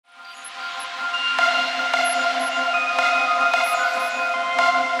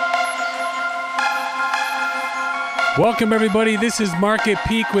Welcome, everybody. This is Market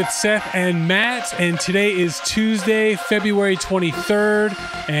Peak with Seth and Matt, and today is Tuesday, February 23rd,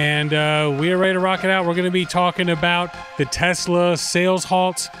 and we are ready to rock it out. We're going to be talking about the Tesla sales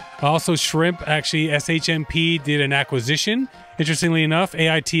halt. Also, Shrimp, actually, SHMP did an acquisition. Interestingly enough,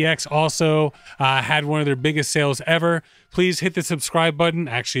 AITX also had one of their biggest sales ever. Please hit the subscribe button.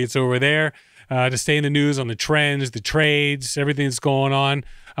 Actually, it's over there to stay in the news on the trends, the trades, everything that's going on.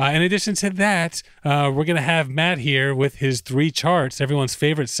 In addition to that, we're going to have Matt here with his 3 charts, everyone's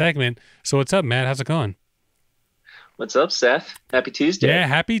favorite segment. So what's up, Matt? How's it going? What's up, Seth? Happy Tuesday. Yeah,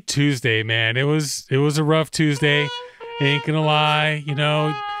 happy Tuesday, man. It was a rough Tuesday. Ain't gonna lie,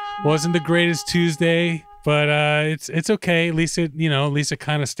 wasn't the greatest Tuesday, but it's okay. At least it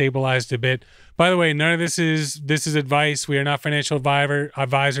kind of stabilized a bit. By the way, none of this is advice. We are not financial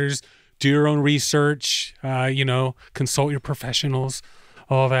advisors. Do your own research. Consult your professionals.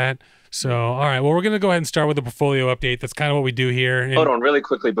 All that. So, all right. Well, we're going to go ahead and start with the portfolio update. That's kind of what we do here. Hold on really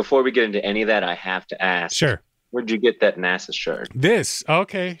quickly. Before we get into any of that, I have to ask. Sure. Where'd you get that NASA shirt? This.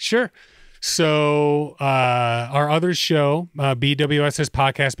 Okay, sure. So our other show, BWS's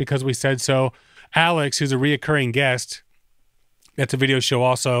podcast, Because We Said So, Alex, who's a reoccurring guest, that's a video show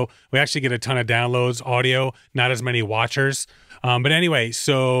also. We actually get a ton of downloads, audio, not as many watchers. But anyway,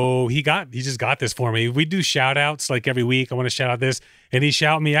 so he just got this for me. We do shout outs like every week. I want to shout out this, and he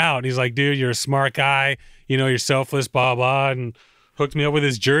shouted me out. He's like, dude, you're a smart guy. You're selfless, blah, blah, and hooked me up with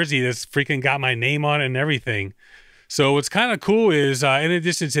his jersey that's freaking got my name on it and everything. So what's kind of cool is, in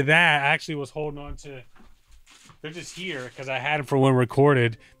addition to that, I actually was holding on to, they're just here because I had them for when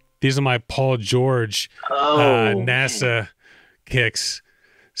recorded. These are my Paul George NASA kicks.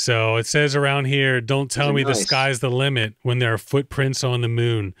 So it says around here, don't tell me the sky's the limit when there are footprints on the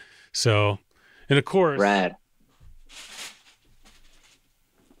moon. So, and of course, rad.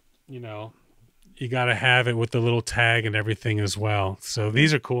 You got to have it with the little tag and everything as well. So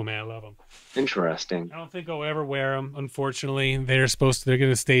these are cool, man. I love them. Interesting. I don't think I'll ever wear them. Unfortunately, they're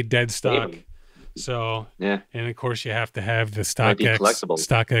going to stay dead stock. So, yeah. And of course you have to have the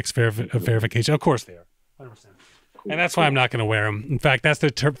StockX verification. Of course they are. 100%. And that's why I'm not going to wear them. In fact, that's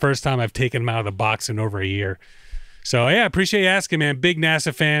the first time I've taken them out of the box in over a year. So, yeah, I appreciate you asking, man. Big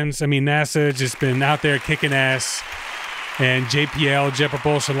NASA fans. I mean, NASA just been out there kicking ass. And JPL, Jet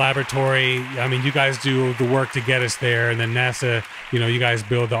Propulsion Laboratory, I mean, you guys do the work to get us there. And then NASA, you guys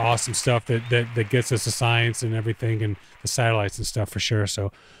build the awesome stuff that gets us the science and everything and the satellites and stuff for sure.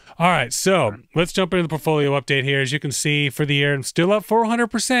 So, all right. So, let's jump into the portfolio update here. As you can see, for the year, I'm still up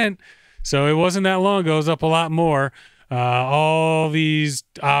 400%. So it wasn't that long ago. It was up a lot more. All these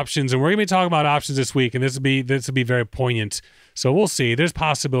options, and we're going to be talking about options this week, and this will be very poignant. So we'll see. There's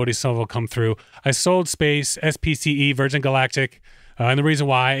possibilities some will come through. I sold Space, SPCE, Virgin Galactic, and the reason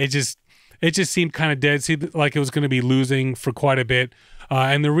why it just seemed kind of dead. Seemed like it was going to be losing for quite a bit.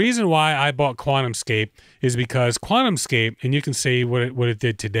 And the reason why I bought QuantumScape is because QuantumScape, and you can see what it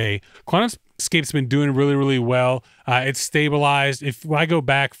did today. QuantumScape's been doing really, really well. It's stabilized. If I go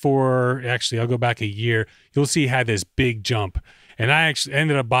back I'll go back a year, you'll see it had this big jump. And I actually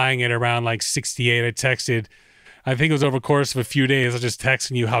ended up buying it around like 68. I texted, I think it was over the course of a few days, I was just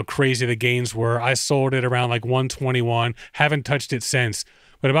texting you how crazy the gains were. I sold it around like 121, haven't touched it since.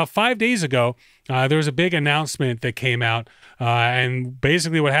 But about 5 days ago, there was a big announcement that came out. And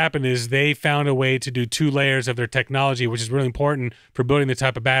basically what happened is they found a way to do 2 layers of their technology, which is really important for building the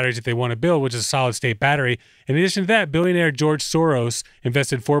type of batteries that they want to build, which is a solid state battery. In addition to that, billionaire George Soros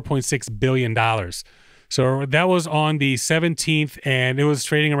invested $4.6 billion. So that was on the 17th, and it was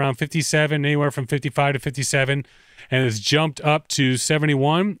trading around 57, anywhere from 55 to 57, and it's jumped up to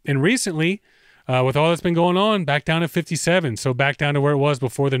 71. And recently, with all that's been going on, back down to 57. So back down to where it was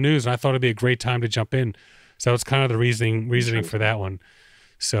before the news. And I thought it'd be a great time to jump in. So it's kind of the reasoning for that one.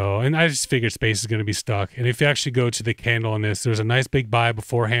 So, and I just figured Space is going to be stuck. And if you actually go to the candle on this, there's a nice big buy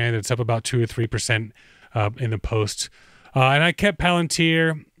beforehand. It's up about 2 or 3% in the post. And I kept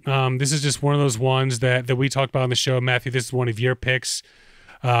Palantir. This is just one of those ones that we talked about on the show. Matthew, this is one of your picks.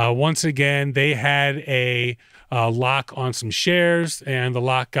 Once again, they had a lock on some shares, and the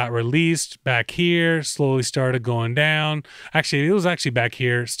lock got released back here, slowly started going down. Actually, it was actually back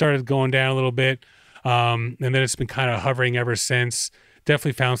here, started going down a little bit, and then it's been kind of hovering ever since.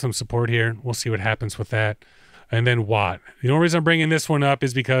 Definitely found some support here. We'll see what happens with that. And then Watt. The only reason I'm bringing this one up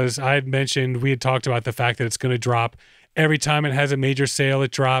is because I had mentioned, we had talked about the fact that it's going to drop. Every time it has a major sale,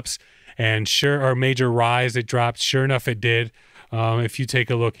 it drops, and or major rise, it drops. Sure enough, it did. If you take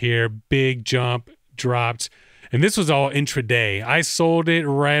a look here, big jump, dropped. And this was all intraday. I sold it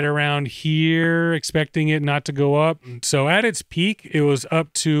right around here, expecting it not to go up. So at its peak, it was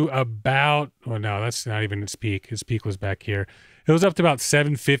up to about, well, no, that's not even its peak. Its peak was back here. It was up to about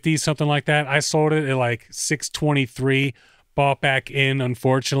 750, something like that. I sold it at like 623, bought back in,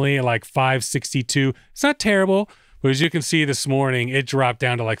 unfortunately, at like 562. It's not terrible, but as you can see this morning, it dropped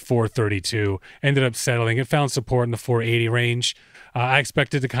down to like 432, ended up settling. It found support in the 480 range. I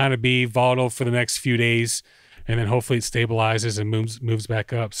expect it to kind of be volatile for the next few days, and then hopefully it stabilizes and moves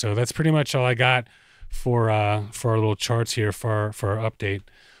back up. So that's pretty much all I got for our little charts here for our update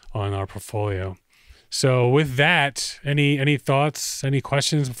on our portfolio. So with that, any thoughts, any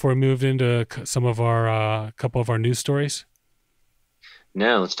questions before we move into some of our couple of our news stories?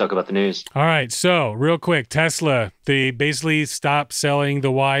 No, let's talk about the news. All right, so real quick, Tesla, they basically stopped selling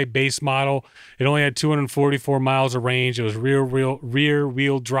the Y base model. It only had 244 miles of range. It was rear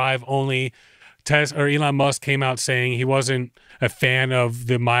wheel drive only. Elon Musk came out saying he wasn't a fan of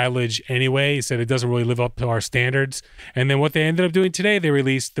the mileage anyway. He said it doesn't really live up to our standards. And then what they ended up doing today, they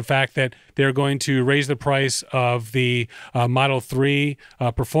released the fact that they're going to raise the price of the Model 3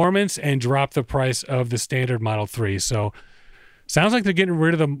 Performance and drop the price of the standard Model 3. So sounds like they're getting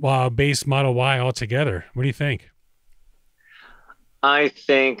rid of the base Model Y altogether. What do you think? I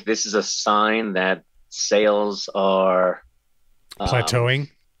think this is a sign that sales are plateauing.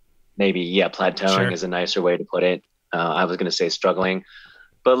 Maybe, yeah, plateauing is a nicer way to put it. I was going to say struggling.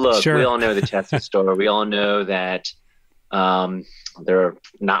 But look, we all know the Tesla story. We all know that they're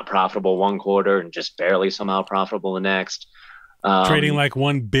not profitable one quarter and just barely somehow profitable the next. Trading like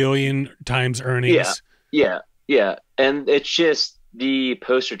 1 billion times earnings. Yeah. And it's just the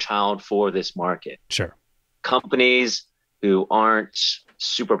poster child for this market. Sure. Companies who aren't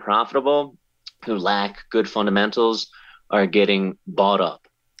super profitable, who lack good fundamentals, are getting bought up.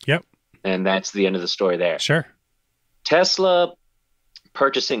 Yep. And that's the end of the story there. Sure. Tesla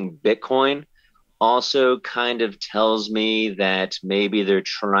purchasing Bitcoin also kind of tells me that maybe they're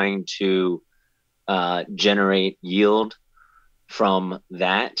trying to generate yield from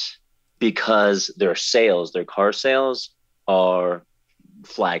that, because their sales, their car sales, are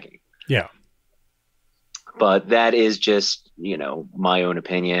flagging. Yeah. But that is just, my own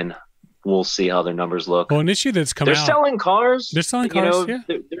opinion. We'll see how their numbers look. Well, an issue that's come out. They're selling cars. They're selling cars, yeah.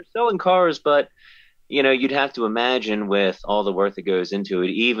 They're selling cars, but, you'd have to imagine with all the work that goes into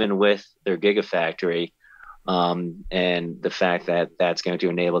it, even with their Gigafactory, and the fact that that's going to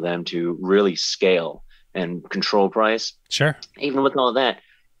enable them to really scale and control price. Sure. Even with all that,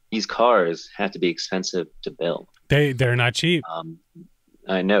 these cars have to be expensive to build. They're not cheap.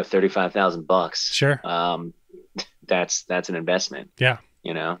 I know, $35,000. Sure. That's an investment. Yeah.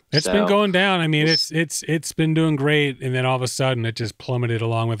 It's been going down. I mean, it's been doing great, and then all of a sudden it just plummeted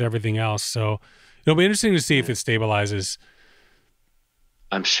along with everything else. So it'll be interesting to see if it stabilizes.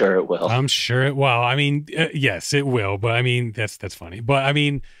 I'm sure it will. I'm sure it will. I mean, yes, it will. But I mean, that's funny. But I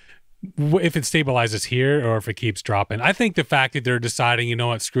mean, if it stabilizes here or if it keeps dropping, I think the fact that they're deciding, you know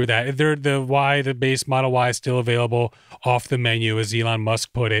what, screw that. If the base Model Y is still available off the menu, as Elon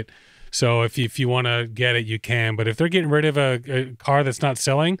Musk put it. So if you want to get it, you can. But if they're getting rid of a car that's not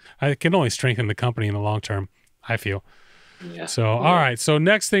selling, it can only strengthen the company in the long term, I feel. Yeah. So, all right. So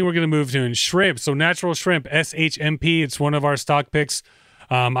next thing we're going to move to in shrimp. So natural shrimp, SHMP. It's one of our stock picks.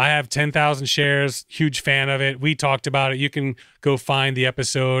 I have 10,000 shares. Huge fan of it. We talked about it. You can go find the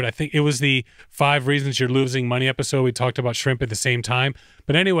episode. I think it was the 5 Reasons You're Losing Money episode. We talked about shrimp at the same time.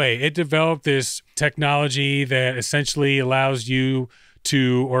 But anyway, it developed this technology that essentially allows them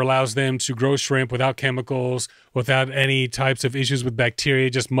to grow shrimp without chemicals, without any types of issues with bacteria,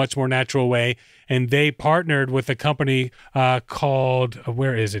 just much more natural way. And they partnered with a company called,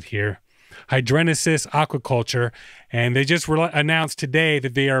 where is it here? Hydrenesis Aquaculture. And they just announced today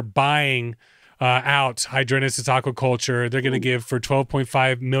that they are buying out Hydrenesis Aquaculture. They're going to give for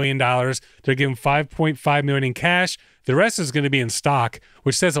 $12.5 million. They're giving $5.5 million in cash. The rest is going to be in stock,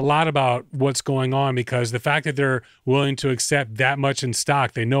 which says a lot about what's going on, because the fact that they're willing to accept that much in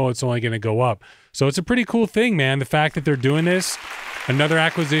stock, they know it's only going to go up. So it's a pretty cool thing, man. The fact that they're doing this, another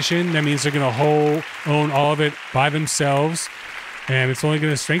acquisition, that means they're going to own all of it by themselves, and it's only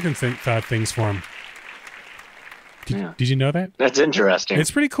going to strengthen things for them. Did you know that? That's interesting. It's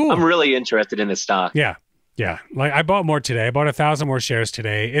pretty cool. I'm really interested in the stock. Yeah. Like I bought more today. I bought 1,000 more shares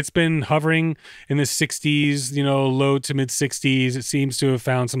today. It's been hovering in the 60s, low to mid 60s. It seems to have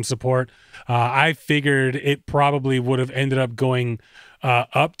found some support. I figured it probably would have ended up going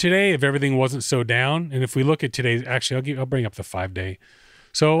up today if everything wasn't so down. And if we look at today's, actually, I'll bring up the 5-day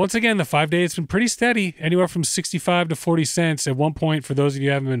So once again, the 5-day, it's been pretty steady, anywhere from 65 to 40 cents. At one point, for those of you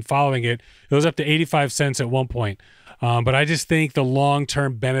who haven't been following it, it was up to 85 cents at one point. But I just think the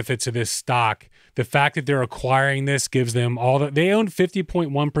long-term benefits of this stock, the fact that they're acquiring this gives them all that. They own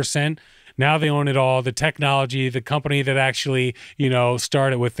 50.1%. Now they own it all. The technology, the company that actually,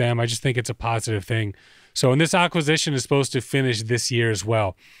 started with them. I just think it's a positive thing. So, and this acquisition is supposed to finish this year as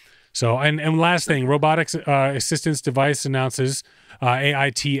well. So, and last thing, robotics assistance device announces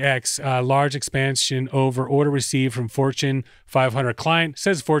AITX, large expansion over order received from Fortune 500 client.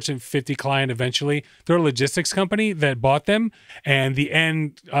 Says Fortune 50 client eventually. They're a logistics company that bought them, and the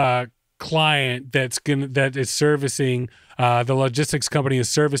end client that is servicing the logistics company is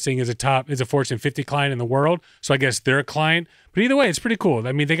servicing is a Fortune 50 client in the world. So I guess they're a client. But either way, it's pretty cool.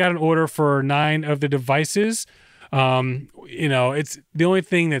 I mean, they got an order for 9 of the devices. It's the only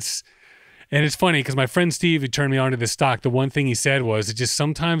thing that's, and it's funny because my friend Steve, who turned me on to this stock, the one thing he said was, it just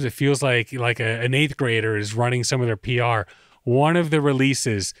sometimes it feels like an 8th grader is running some of their PR. One of the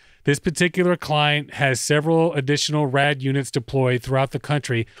releases, this particular client has several additional RAD units deployed throughout the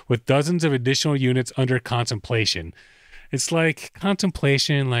country with dozens of additional units under contemplation. It's like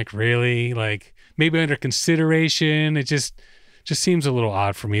contemplation, like really, like maybe under consideration. It just seems a little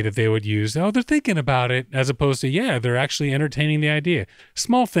odd for me that they would use, oh, they're thinking about it, as opposed to, yeah, they're actually entertaining the idea.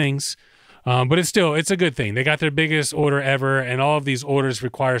 Small things, but it's a good thing. They got their biggest order ever, and all of these orders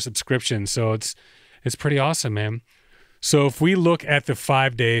require subscription. So it's pretty awesome, man. So if we look at the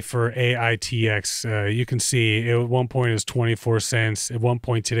 5-day for AITX, you can see at one point it was 24 cents. At one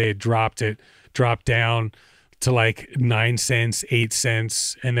point today, it dropped down to like 9 cents, 8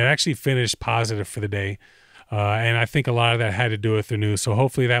 cents, and it actually finished positive for the day. And I think a lot of that had to do with the news. So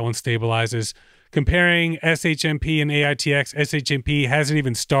hopefully that one stabilizes. Comparing SHMP and AITX, SHMP hasn't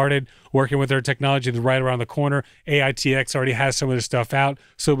even started working with their technology. They're right around the corner. AITX already has some of their stuff out.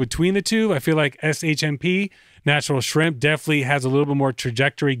 So between the two, I feel like SHMP, Natural Shrimp, definitely has a little bit more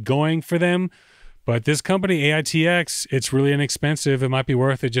trajectory going for them. But this company, AITX, it's really inexpensive. It might be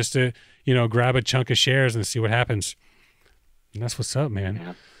worth it just to, grab a chunk of shares and see what happens. And that's what's up, man.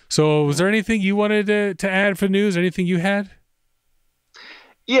 Yeah. So was there anything you wanted to add for news? Anything you had?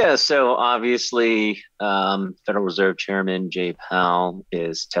 Yeah, so obviously Federal Reserve Chairman Jay Powell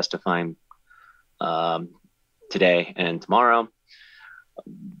is testifying today and tomorrow.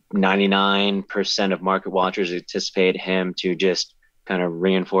 99% of market watchers anticipate him to just kind of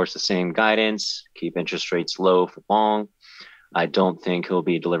reinforce the same guidance, keep interest rates low for long. I don't think he'll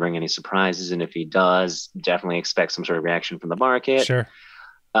be delivering any surprises, and if he does, definitely expect some sort of reaction from the market. Sure.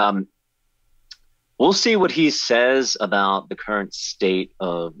 We'll see what he says about the current state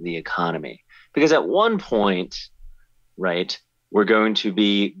of the economy, because at one point, right, we're going to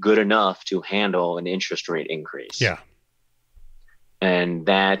be good enough to handle an interest rate increase. Yeah. And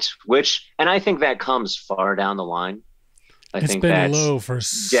I think that comes far down the line. I think been that's low for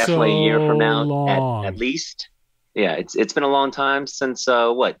definitely a year from now, long. at least. Yeah, it's been a long time since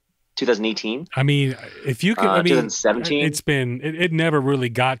 2018. I mean, if you could, 2017. It never really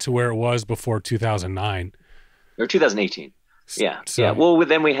got to where it was before 2009 or 2018. Yeah, so, yeah. Well,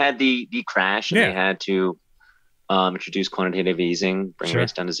 then we had the crash, and they had to introduce quantitative easing, bring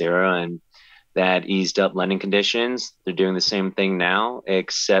rates down to zero, and that eased up lending conditions. They're doing the same thing now,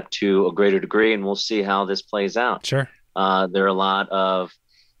 except to a greater degree, and we'll see how this plays out. Sure. There are a lot of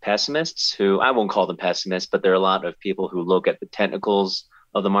pessimists who, I won't call them pessimists, but there are a lot of people who look at the technicals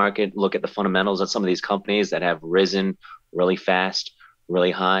of the market, look at the fundamentals of some of these companies that have risen really fast, really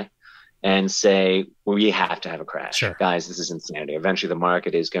high, and say, well, we have to have a crash. Sure. Guys, this is insanity. Eventually the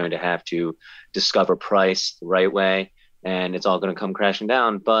market is going to have to discover price the right way, and it's all going to come crashing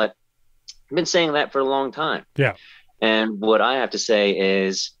down. But I've been saying that for a long time. Yeah. And what I have to say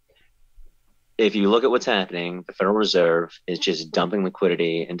is, if you look at what's happening, the Federal Reserve is just dumping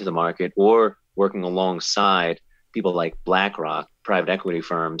liquidity into the market or working alongside people like BlackRock, private equity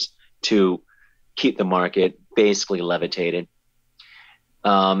firms, to keep the market basically levitated.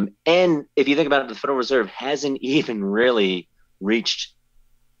 And if you think about it, the Federal Reserve hasn't even really reached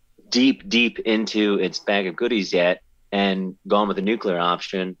deep into its bag of goodies yet and gone with the nuclear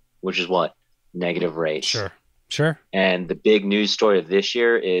option, which is what? Negative rates. Sure. And the big news story of this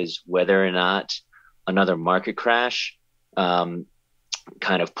year is whether or not another market crash kind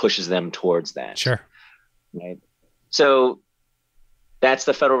of pushes them towards that. Sure. Right. So that's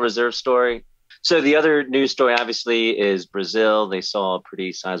the Federal Reserve story. So the other news story, obviously, is Brazil. They saw a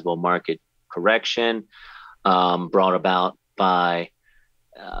pretty sizable market correction brought about by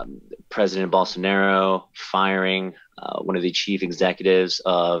President Bolsonaro firing one of the chief executives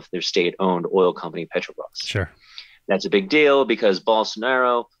of their state-owned oil company, Petrobras. Sure. That's a big deal because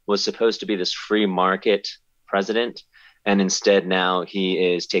Bolsonaro was supposed to be this free market president, and instead now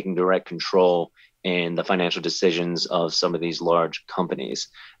he is taking direct control in the financial decisions of some of these large companies.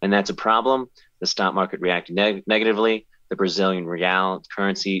 And that's a problem. The stock market reacted negatively. The Brazilian real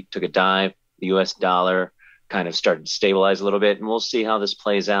currency took a dive. The US dollar kind of started to stabilize a little bit, and we'll see how this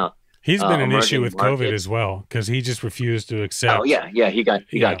plays out. He's been an issue with COVID as well, because he just refused to accept. Oh yeah, he got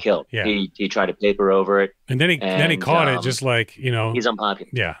killed. Yeah. He tried to paper over it, and then he caught it. Just like he's unpopular.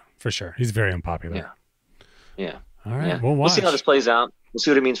 Yeah, for sure, he's very unpopular. Yeah. All right, yeah. We'll see how this plays out. We'll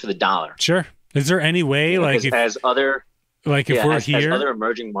see what it means for the dollar. Sure. Is there any way, as other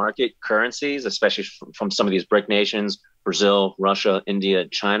emerging market currencies, especially from some of these BRIC nations, Brazil, Russia, India,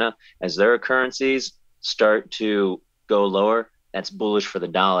 China, as their currencies start to go lower, that's bullish for the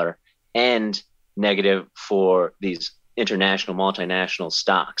dollar and negative for these international multinational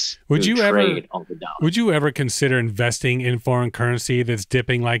stocks. Would you trade on the dollar. Would you ever consider investing in foreign currency that's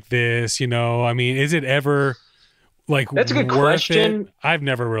dipping like this? I mean, is it ever that's a good question. I've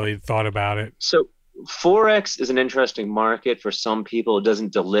never really thought about it. So Forex is an interesting market for some people. It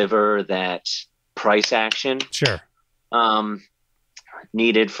doesn't deliver that price action. Sure.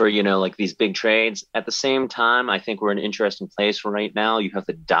 Needed for, these big trades. At the same time, I think we're in an interesting place right now. You have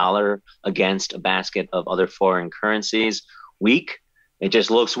the dollar against a basket of other foreign currencies. Weak. It just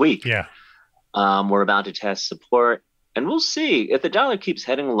looks weak. Yeah. We're about to test support, and we'll see. If the dollar keeps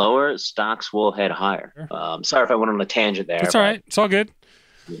heading lower, stocks will head higher. Sure. Sorry if I went on a tangent there. That's all right. It's all good.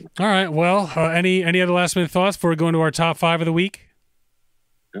 Yeah. All right. Well, any other last minute thoughts before we go into our top 5 of the week?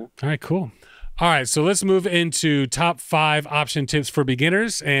 Yeah. All right, cool. All right, so let's move into top 5 option tips for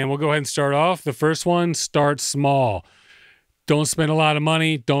beginners, and we'll go ahead and start off. The first one, start small. Don't spend a lot of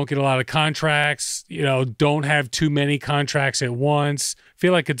money. Don't get a lot of contracts. Don't have too many contracts at once.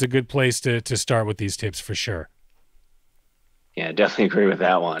 Feel like it's a good place to start with these tips for sure. Yeah, definitely agree with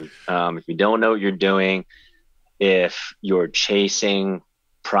that one. If you don't know what you're doing, if you're chasing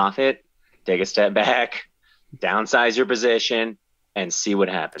profit, take a step back, downsize your position, and see what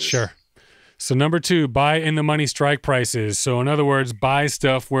happens. Sure. So number 2, buy in the money strike prices. So in other words, buy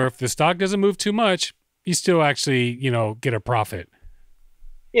stuff where if the stock doesn't move too much, you still actually, get a profit.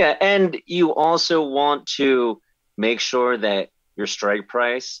 Yeah, and you also want to make sure that your strike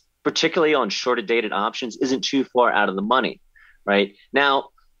price, particularly on shorter dated options, isn't too far out of the money, right? Now,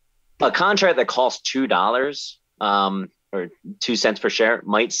 a contract that costs $2 or 2 cents per share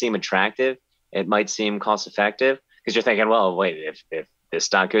might seem attractive. It might seem cost effective because you're thinking, well, wait, if this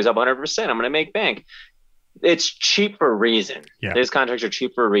stock goes up 100%, I'm going to make bank. It's cheap for a reason. Yeah. These contracts are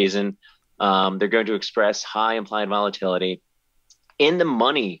cheap for a reason. They're going to express high implied volatility. In the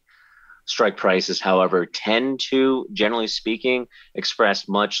money strike prices, however, tend to, generally speaking, express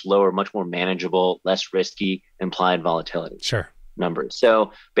much lower, much more manageable, less risky implied volatility numbers.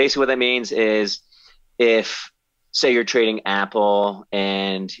 So basically what that means is if, say you're trading Apple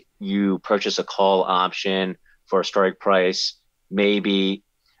and you purchase a call option for a strike price maybe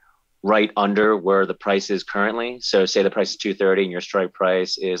right under where the price is currently. So say the price is 230 and your strike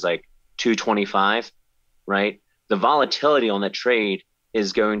price is like 225, right? The volatility on that trade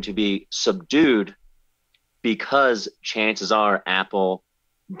is going to be subdued because chances are Apple,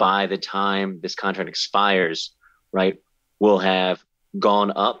 by the time this contract expires, right, will have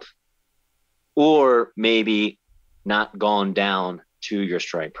gone up or maybe not gone down to your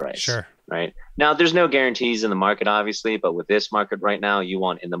strike price. Sure. Right. Now, there's no guarantees in the market, obviously, but with this market right now, you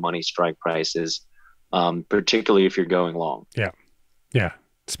want in the money strike prices, particularly if you're going long. Yeah. Yeah.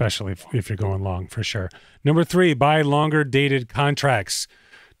 Especially if you're going long, for sure. Number 3, buy longer dated contracts.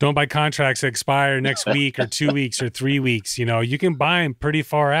 Don't buy contracts that expire next week or 2 weeks or 3 weeks. You can buy them pretty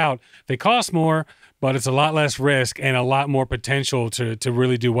far out. They cost more, but it's a lot less risk and a lot more potential to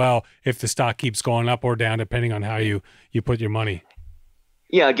really do well if the stock keeps going up or down, depending on how you put your money.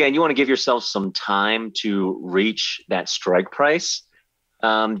 Yeah, again, you want to give yourself some time to reach that strike price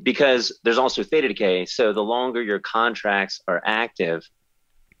because there's also theta decay. So the longer your contracts are active,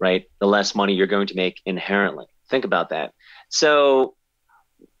 right, the less money you're going to make inherently. Think about that. So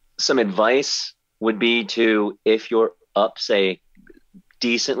some advice would be to, if you're up, say,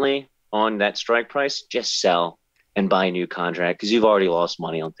 decently on that strike price, just sell and buy a new contract because you've already lost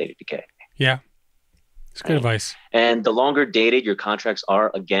money on theta decay. Yeah. It's good advice. And the longer dated your contracts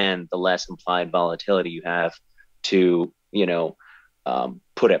are, again, the less implied volatility you have to,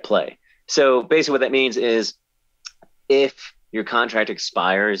 put at play. So basically what that means is if your contract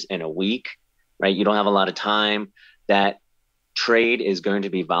expires in a week, right, you don't have a lot of time, that trade is going to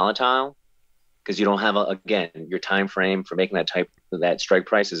be volatile because you don't have, again, your time frame for making that strike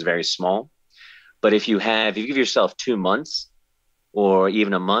price is very small. But if you give yourself 2 months or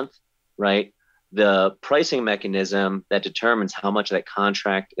even a month, right, the pricing mechanism that determines how much that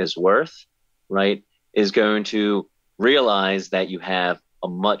contract is worth, right, is going to realize that you have a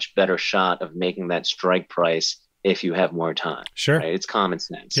much better shot of making that strike price if you have more time. Sure. Right? It's common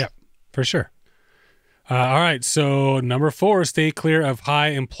sense. Yeah, for sure. All right. So number 4, stay clear of high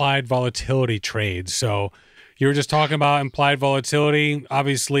implied volatility trades. So you were just talking about implied volatility.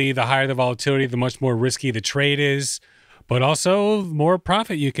 Obviously, the higher the volatility, the much more risky the trade is, but also more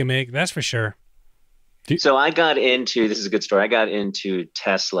profit you can make. That's for sure. So I got into, this is a good story. I got into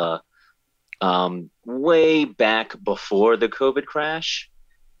Tesla way back before the COVID crash.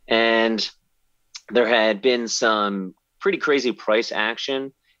 And there had been some pretty crazy price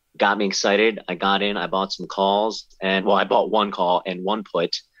action. Got me excited. I got in, I bought some calls, and I bought one call and one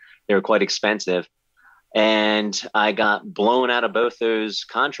put. They were quite expensive. And I got blown out of both those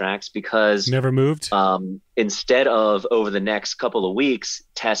contracts because never moved. Instead of over the next couple of weeks,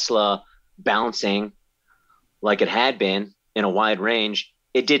 Tesla bouncing like it had been in a wide range,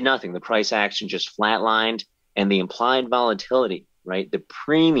 it did nothing. The price action just flatlined, and the implied volatility, right? The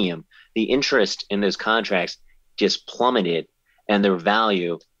premium, the interest in those contracts just plummeted, and their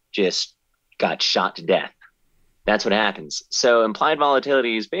value just got shot to death. That's what happens. So implied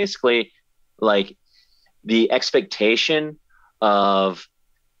volatility is basically like the expectation of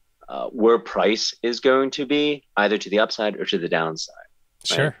where price is going to be, either to the upside or to the downside.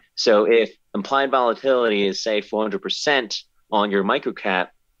 Right? Sure. So if implied volatility is, say, 400% on your microcap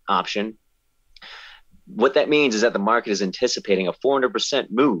option, what that means is that the market is anticipating a 400%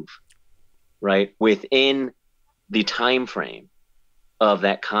 move, right, within the time frame of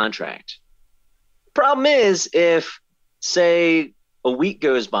that contract. Problem is, if, say, a week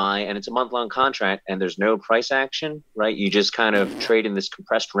goes by and it's a month-long contract and there's no price action, right, you just kind of trade in this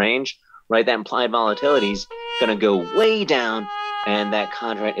compressed range, right, that implied volatility is going to go way down, and that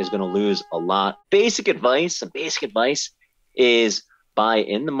contract is going to lose a lot. Some basic advice is buy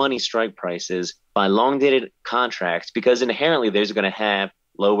in the money strike prices, buy long-dated contracts, because inherently those are going to have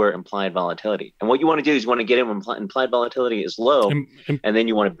lower implied volatility. And what you want to do is you want to get in when implied volatility is low, and then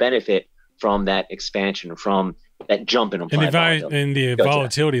you want to benefit from that expansion, from that jump in implied volatility. And the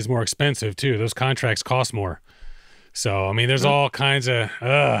volatility is more expensive too. Those contracts cost more. So, I mean, there's all kinds of,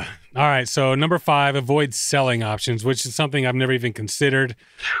 all right. So number 5, avoid selling options, which is something I've never even considered,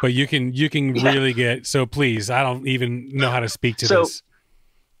 but you can really get, so please, I don't even know how to speak to this.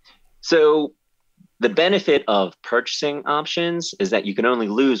 So the benefit of purchasing options is that you can only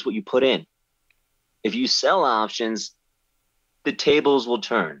lose what you put in. If you sell options, the tables will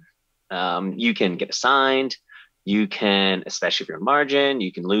turn. You can get assigned. You can, especially if you're in margin,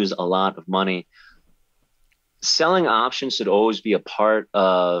 you can lose a lot of money. Selling options should always be a part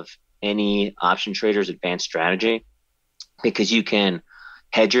of any option trader's advanced strategy, because you can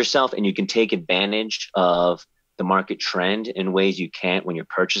hedge yourself and you can take advantage of the market trend in ways you can't when you're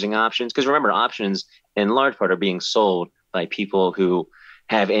purchasing options. Because remember, options in large part are being sold by people who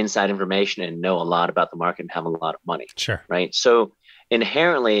have inside information and know a lot about the market and have a lot of money. Sure. Right. So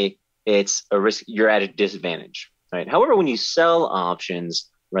inherently, it's a risk. You're at a disadvantage. Right. However, when you sell options,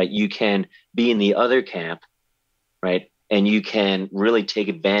 right, you can be in the other camp. Right. And you can really take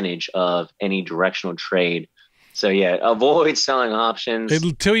advantage of any directional trade. So, yeah, avoid selling options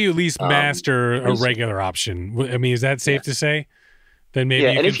until you at least master a regular option. I mean, is that safe to say? Then maybe.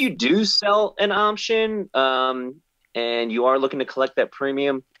 Yeah. And if you do sell an option and you are looking to collect that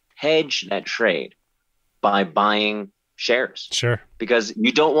premium, hedge that trade by buying shares. Sure. Because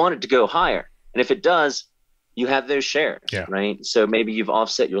you don't want it to go higher. And if it does, you have those shares, right? So maybe you've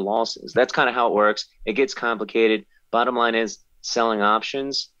offset your losses. That's kind of how it works. It gets complicated. Bottom line is selling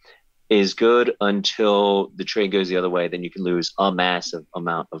options is good until the trade goes the other way. Then you can lose a massive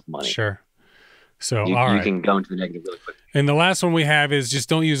amount of money. Sure. So you can go into the negative really quick. And the last one we have is just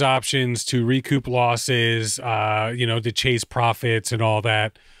don't use options to recoup losses, to chase profits and all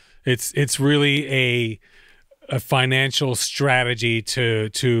that. It's really a financial strategy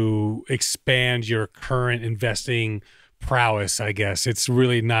to expand your current investing prowess, I guess. It's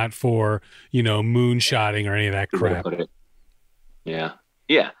really not for, moonshotting or any of that crap. Yeah.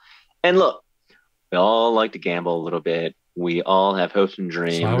 Yeah. And look, we all like to gamble a little bit. We all have hopes and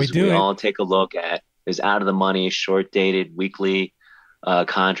dreams. We all take a look at those out of the money, short dated weekly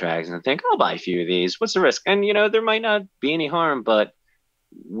contracts and think, I'll buy a few of these. What's the risk? And, there might not be any harm, but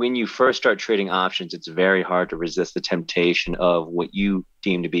when you first start trading options, it's very hard to resist the temptation of what you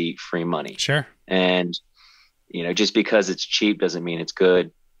deem to be free money. Sure. And, just because it's cheap doesn't mean it's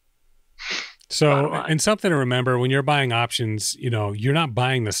good. So, and something to remember when you're buying options, you're not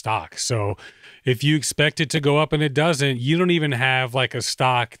buying the stock. So if you expect it to go up and it doesn't, you don't even have like a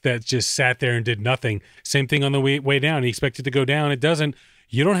stock that just sat there and did nothing. Same thing on the way down. You expect it to go down, it doesn't.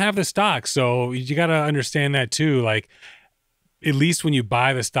 You don't have the stock. So you got to understand that too. Like, at least when you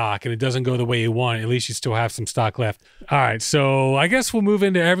buy the stock and it doesn't go the way you want, at least you still have some stock left. All right, so I guess we'll move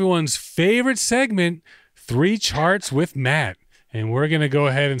into everyone's favorite segment, 3 charts with Matt. And we're going to go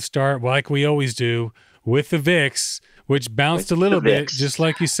ahead and start, like we always do, with the VIX, which bounced a little bit, just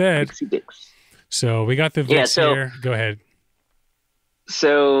like you said. So we got the VIX here. Go ahead.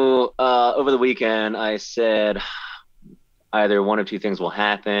 So over the weekend, I said either one of two things will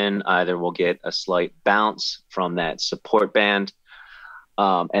happen. Either we'll get a slight bounce from that support band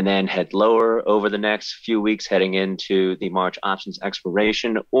and then head lower over the next few weeks heading into the March options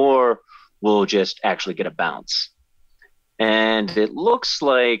expiration, or we'll just actually get a bounce. And it looks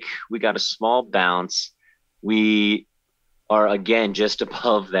like we got a small bounce. We are, again, just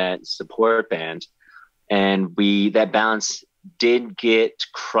above that support band. And that bounce did get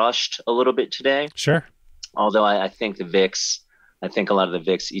crushed a little bit today. Sure. Although I think the VIX, I think a lot of the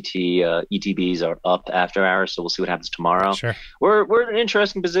VIX ETBs are up after hours, so we'll see what happens tomorrow. Sure. We're in an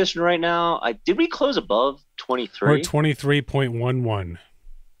interesting position right now. Did we close above 23? We're 23.11.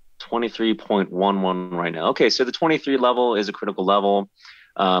 23.11 right now. Okay, so the 23 level is a critical level.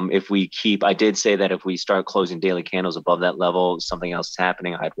 If we keep, I did say that if we start closing daily candles above that level, something else is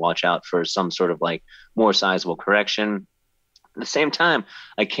happening. I'd watch out for some sort of like more sizable correction. At the same time,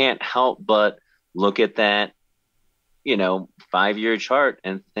 I can't help but look at that, 5-year chart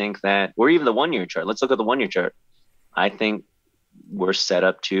and think that, or even the 1-year chart. Let's look at the 1-year chart. I think we're set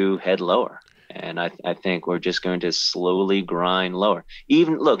up to head lower. And I think we're just going to slowly grind lower.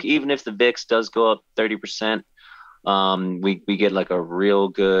 Even if the VIX does go up 30%, we get like a real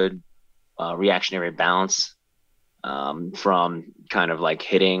good reactionary bounce from kind of like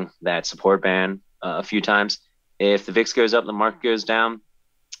hitting that support band a few times. If the VIX goes up, the market goes down,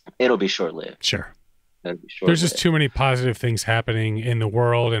 it'll be short-lived. Sure. There's just too many positive things happening in the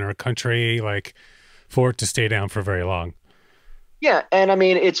world, in our country, like for it to stay down for very long. Yeah, and I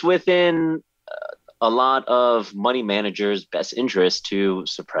mean, it's within a lot of money managers' best interest to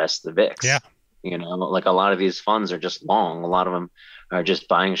suppress the VIX. Yeah. Like a lot of these funds are just long. A lot of them are just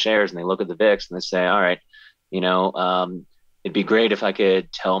buying shares and they look at the VIX and they say, all right, it'd be great if I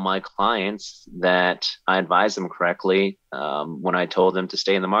could tell my clients that I advised them correctly when I told them to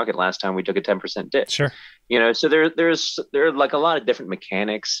stay in the market last time we took a 10% dip. Sure. So there are like a lot of different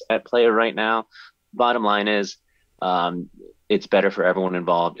mechanics at play right now. Bottom line is, it's better for everyone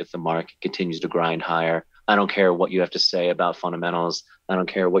involved if the market continues to grind higher. I don't care what you have to say about fundamentals. I don't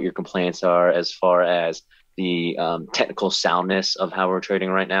care what your complaints are as far as the technical soundness of how we're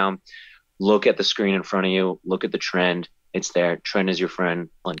trading right now. Look at the screen in front of you. Look at the trend. It's there. Trend is your friend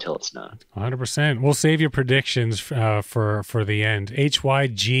until it's not. 100%. We'll save your predictions for the end.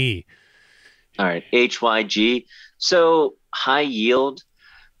 HYG. All right, HYG. So high yield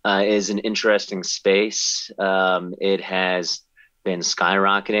is an interesting space. It has been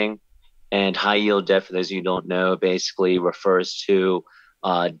skyrocketing, and high yield debt, for those of you who don't know, basically refers to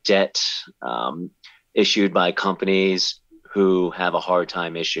debt issued by companies who have a hard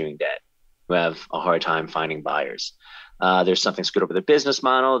time issuing debt, who have a hard time finding buyers. There's something screwed up with their business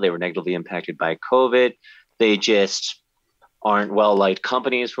model. They were negatively impacted by COVID. They just aren't well-liked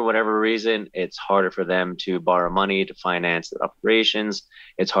companies for whatever reason. It's harder for them to borrow money to finance their operations.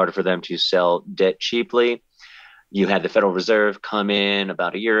 It's harder for them to sell debt cheaply. You had the Federal Reserve come in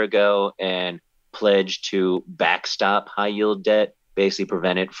about a year ago and pledge to backstop high-yield debt, basically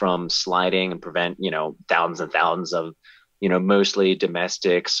prevent it from sliding and prevent, thousands and thousands of, mostly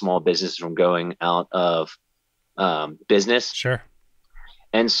domestic small businesses from going out of business. Sure.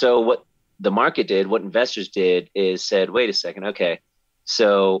 And so what the market did, what investors did, is said, wait a second, okay,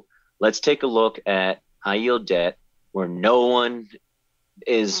 so let's take a look at high yield debt where no one's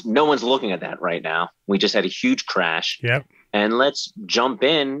looking at that right now. We just had a huge crash. Yep. And let's jump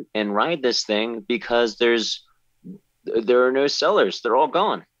in and ride this thing because there are no sellers. They're all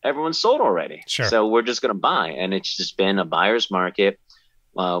gone. Everyone's sold already. Sure. So we're just going to buy. And it's just been a buyer's market.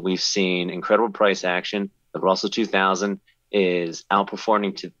 We've seen incredible price action. The Russell 2000 is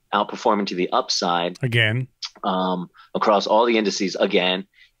outperforming to the upside again, across all the indices again.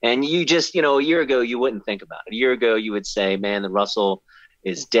 And you just, a year ago, you wouldn't think about it. A year ago, you would say, man, the Russell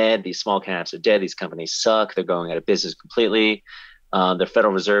is dead. These small caps are dead. These companies suck. They're going out of business completely. The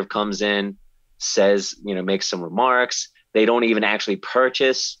Federal Reserve comes in, says, makes some remarks. They don't even actually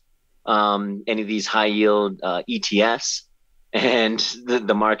purchase any of these high yield ETFs. And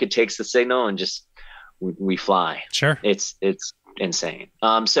the market takes the signal and just we fly. Sure. It's insane.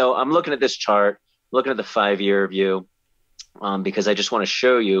 So I'm looking at this chart, looking at the 5-year view, because I just want to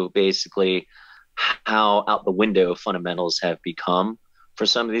show you basically how out the window fundamentals have become for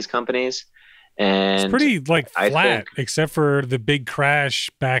some of these companies. And it's pretty like flat, except for the big crash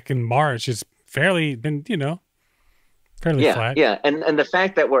back in March. It's fairly been, fairly flat. Yeah. And the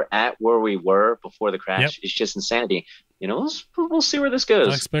fact that we're at where we were before the crash is just insanity. We'll see where this goes.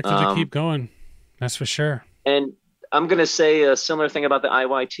 I expect it to keep going. That's for sure. And I'm going to say a similar thing about the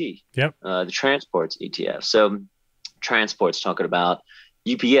IYT. Yep. The transports ETF. So transports, talking about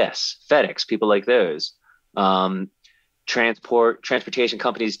UPS, FedEx, people like those. Transportation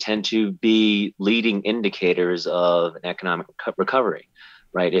companies tend to be leading indicators of an economic recovery,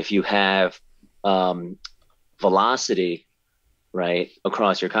 right? If you have velocity, right,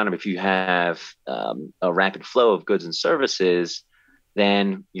 across your economy, if you have a rapid flow of goods and services,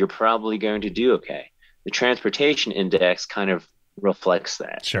 then you're probably going to do okay. The transportation index kind of reflects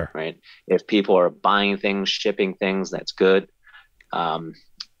that, sure, right? If people are buying things, shipping things, that's good.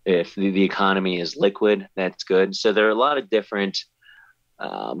 If the economy is liquid, that's good. So there are a lot of different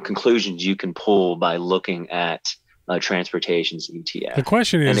conclusions you can pull by looking at transportation's ETF. The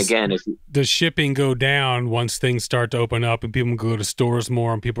question is, and again, does shipping go down once things start to open up and people go to stores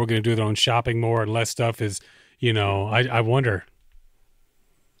more and people are going to do their own shopping more and less stuff is, I wonder.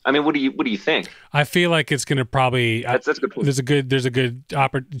 I mean, what do you think? I feel like it's going to probably that's a good point. There's a good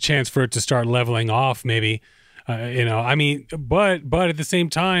chance for it to start leveling off, maybe. I mean, but at the same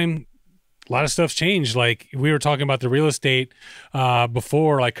time, a lot of stuff's changed. Like we were talking about the real estate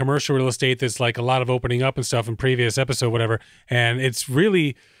before, like commercial real estate. That's like a lot of opening up and stuff in previous episode, whatever. And it's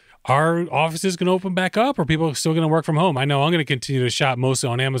really, are offices going to open back up, or people are still going to work from home? I know I'm going to continue to shop mostly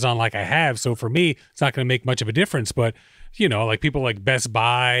on Amazon, like I have. So for me, it's not going to make much of a difference. But like people like Best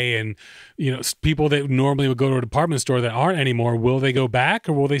Buy and, people that normally would go to a department store that aren't anymore, will they go back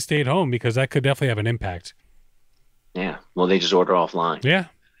or will they stay at home? Because that could definitely have an impact. Yeah. Well, they just order offline. Yeah.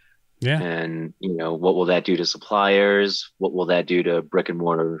 Yeah. And, what will that do to suppliers? What will that do to brick and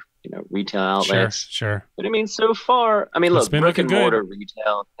mortar, retail outlets? Sure. But I mean, so far, look, brick and mortar good.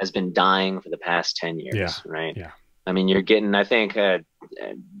 Retail has been dying for the past 10 years, right? Yeah. I mean, you're getting, I think,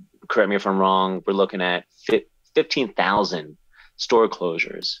 correct me if I'm wrong, we're looking at 15,000 store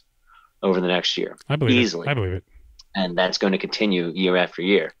closures over the next year. I believe easily. I believe it. And that's going to continue year after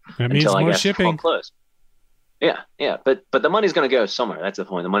year. That means more shipping. Close. Yeah. But the money's going to go somewhere. That's the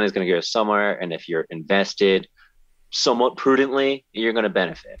point. The money's going to go somewhere. And if you're invested somewhat prudently, you're going to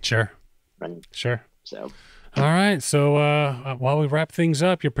benefit. Sure. Right? Sure. So. All right. So while we wrap things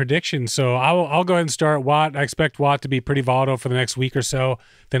up, your predictions. So I'll go ahead and start Watt. I expect Watt to be pretty volatile for the next week or so.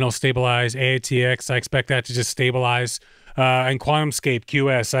 Then it'll stabilize. AITX, I expect that to just stabilize. And QuantumScape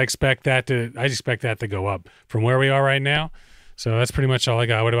QS, I expect that to go up from where we are right now. So that's pretty much all I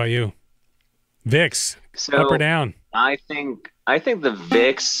got. What about you? VIX, up or down? I think the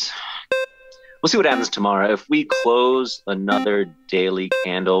VIX. We'll see what happens tomorrow. If we close another daily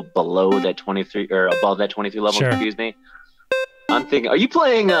candle below that 23 or above that 23 level, sure. Excuse me. I'm thinking, are you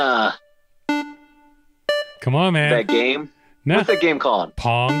playing come on, man. That game? No. What's that game called?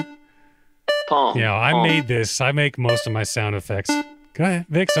 Pong. Yeah, I made this. I make most of my sound effects. Go ahead,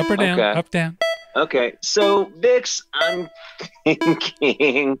 VIX, up or down? Okay. Up, down. Okay, so VIX, I'm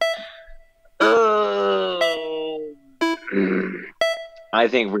thinking. I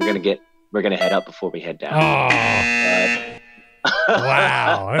think we're gonna head up before we head down.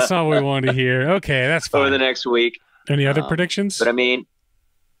 Wow, that's not what we wanted to hear. Okay, that's fine. Over the next week. Any other predictions? But I mean,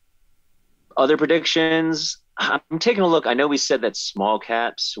 other predictions. I'm taking a look. I know we said that small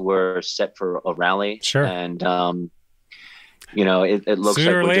caps were set for a rally. Sure. And it looks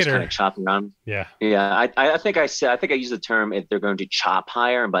Sooner like we're later. just kind of chopping around. Yeah. Yeah. I think I used the term if they're going to chop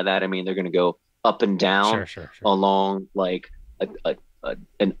higher, and by that I mean they're going to go up and down along like a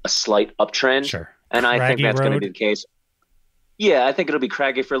slight uptrend. Sure. And I think that's going to road. be the case. Yeah, I think it'll be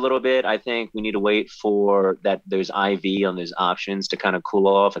craggy for a little bit. I think we need to wait for those IV on those options to kind of cool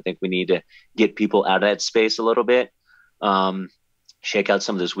off. I think we need to get people out of that space a little bit, shake out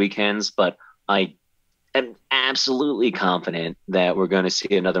some of those weekends. But I am absolutely confident that we're going to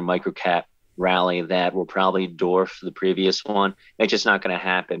see another microcap rally that will probably dwarf the previous one. It's just not going to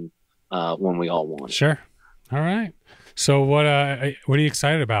happen when we all want it. Sure. All right. So what are you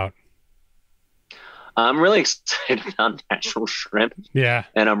excited about? I'm really excited about Natural Shrimp. Yeah.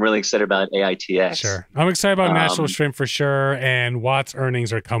 And I'm really excited about AITX. Sure. I'm excited about Natural Shrimp for sure. And Watt's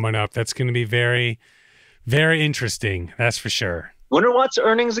earnings are coming up. That's going to be very, very interesting. That's for sure. When are Watt's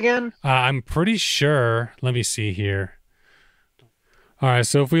earnings again? I'm pretty sure. Let me see here. All right.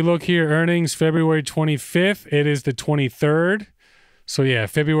 So if we look here, earnings February 25th, it is the 23rd. So yeah,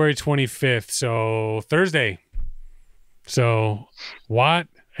 February 25th. So Thursday. So Watt,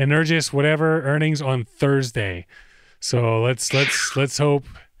 Energous, whatever earnings on Thursday. So let's hope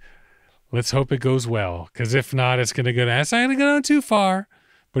it goes well. Because if not, it's gonna go down. It's not gonna go down too far,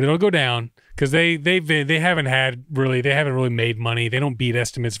 but it'll go down. Because they haven't really made money. They don't beat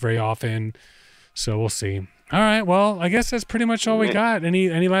estimates very often. So we'll see. All right. Well, I guess that's pretty much all we got.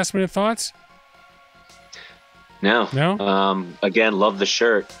 Any last minute thoughts? No. Again, love the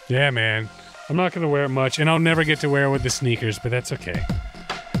shirt. Yeah, man. I'm not going to wear it much, and I'll never get to wear it with the sneakers, but that's okay.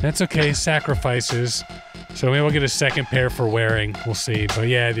 That's okay. Sacrifices. So maybe we'll get a second pair for wearing. We'll see. But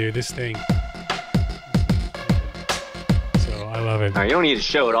yeah, dude, this thing. So I love it. All right, you don't need to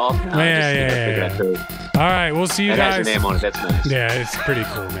show it off. Yeah. All right, we'll see you guys. It has your name on it. That's nice. Yeah, it's pretty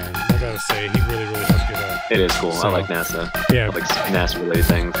cool, man. I gotta say, he really hooked it up. It is cool. So, I like NASA. Yeah. I like NASA-related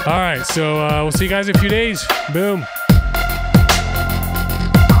things. All right, so we'll see you guys in a few days. Boom.